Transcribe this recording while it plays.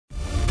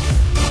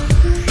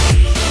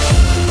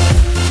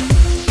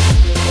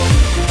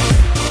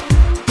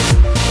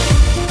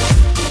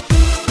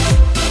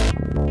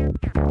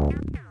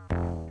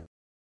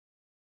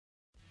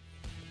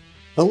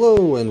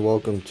Hello and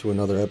welcome to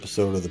another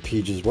episode of the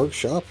Peej's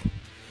Workshop.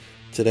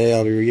 Today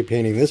I'll be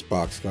repainting this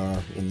boxcar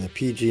in the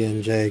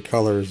PG&J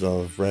colors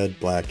of red,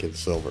 black, and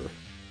silver.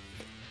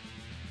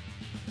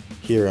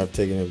 Here I've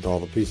taken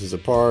all the pieces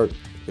apart,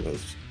 I'm going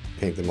to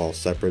paint them all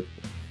separate.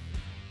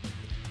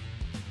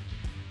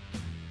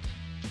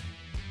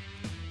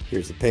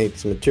 Here's the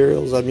paints and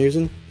materials I'm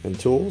using and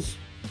tools.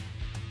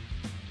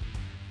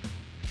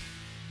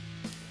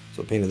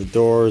 So I painted the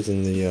doors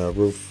and the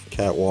roof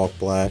catwalk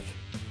black.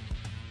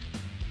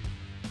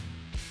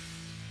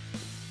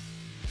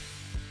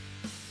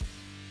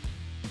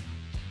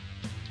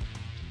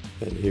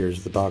 And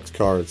here's the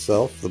boxcar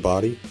itself, the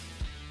body.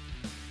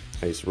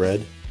 Nice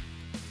red.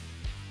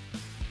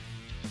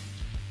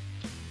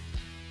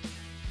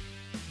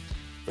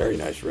 Very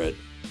nice red.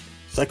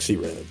 Sexy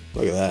red.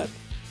 Look at that.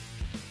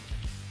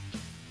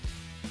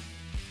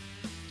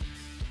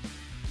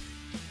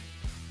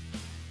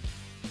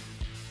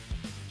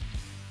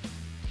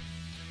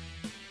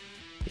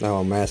 Now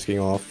I'm masking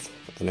off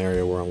an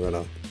area where I'm going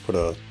to put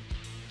a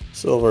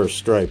silver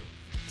stripe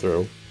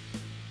through.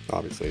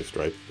 Obviously a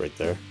stripe right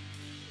there.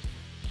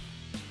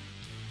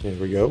 There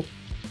we go.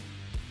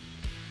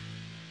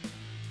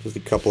 Just a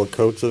couple of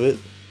coats of it.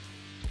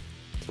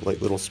 It's a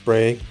light little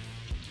spray.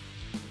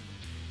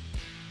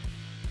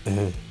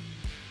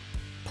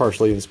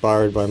 Partially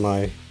inspired by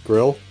my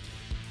grill.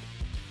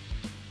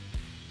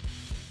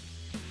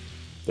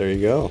 There you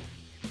go.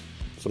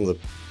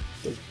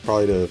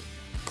 Probably the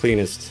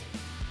cleanest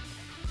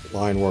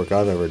line work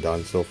I've ever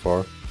done so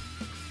far.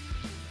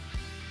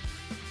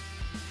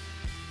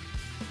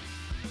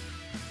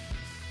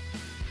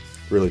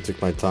 Really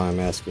took my time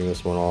masking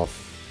this one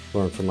off,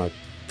 learned from my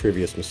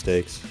previous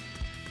mistakes.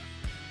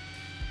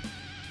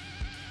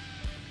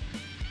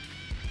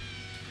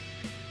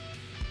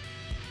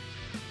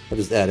 I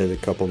just added a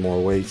couple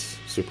more weights,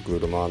 super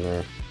glued them on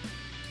there,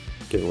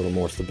 give it a little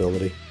more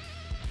stability.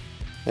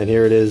 And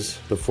here it is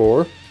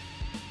before.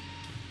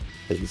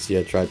 As you can see,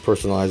 I tried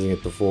personalizing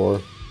it before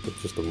with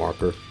just a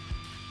marker.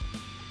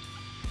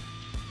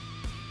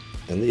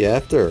 And the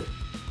after.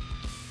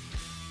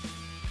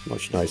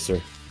 Much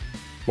nicer.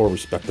 More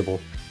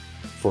respectable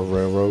for a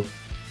railroad.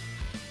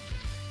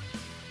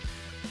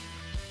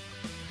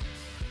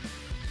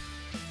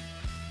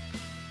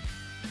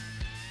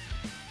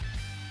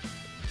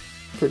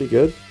 Pretty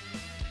good.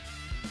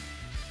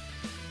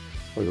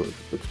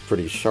 Looks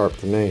pretty sharp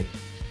to me.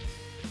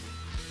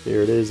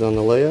 Here it is on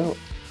the layout.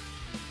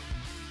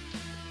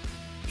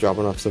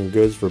 Dropping off some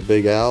goods for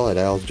Big Al at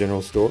Al's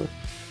General Store.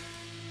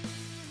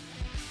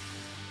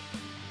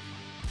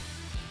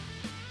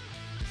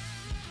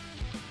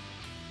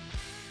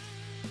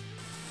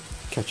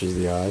 Catches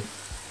the eye.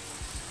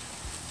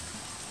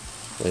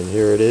 And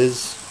here it is,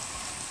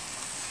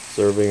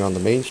 serving on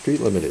the Main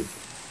Street Limited.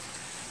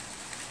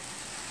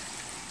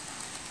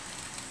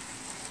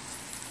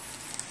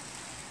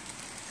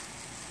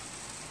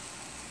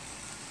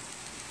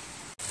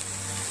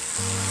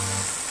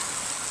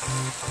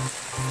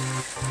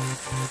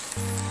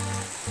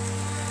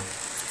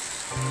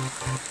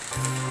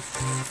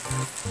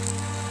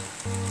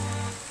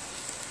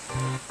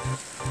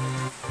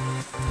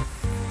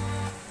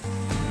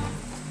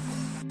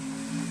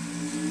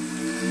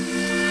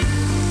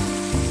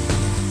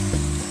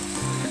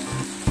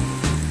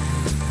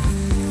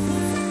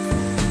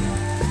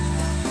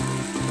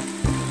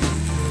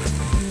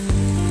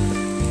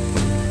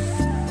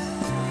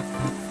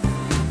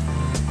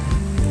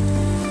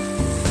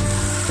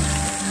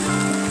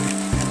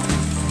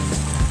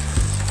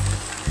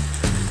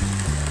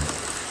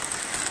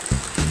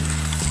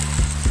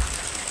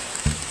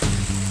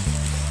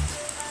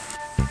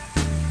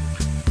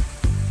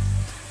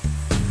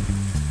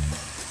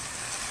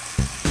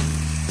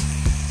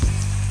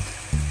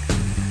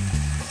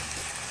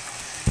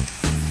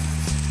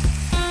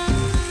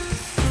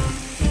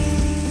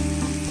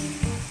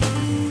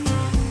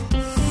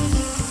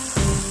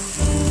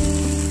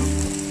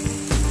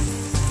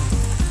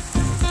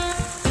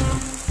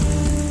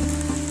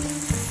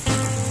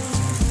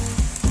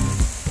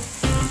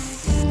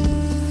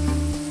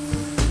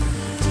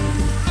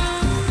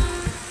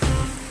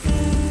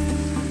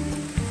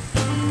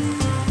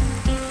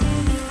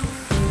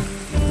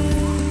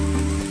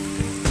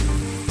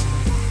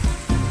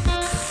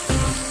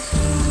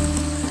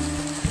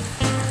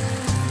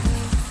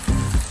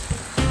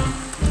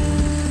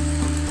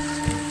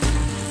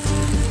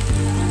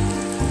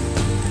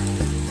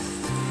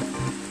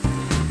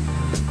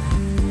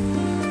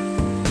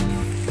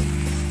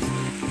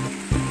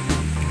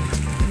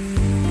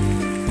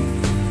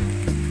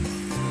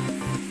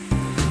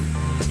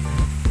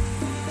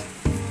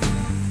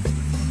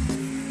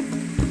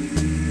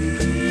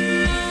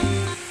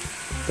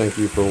 Thank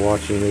you for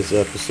watching this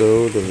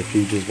episode of the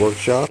Peej's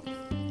Workshop.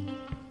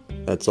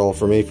 That's all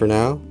for me for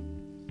now.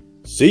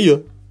 See ya!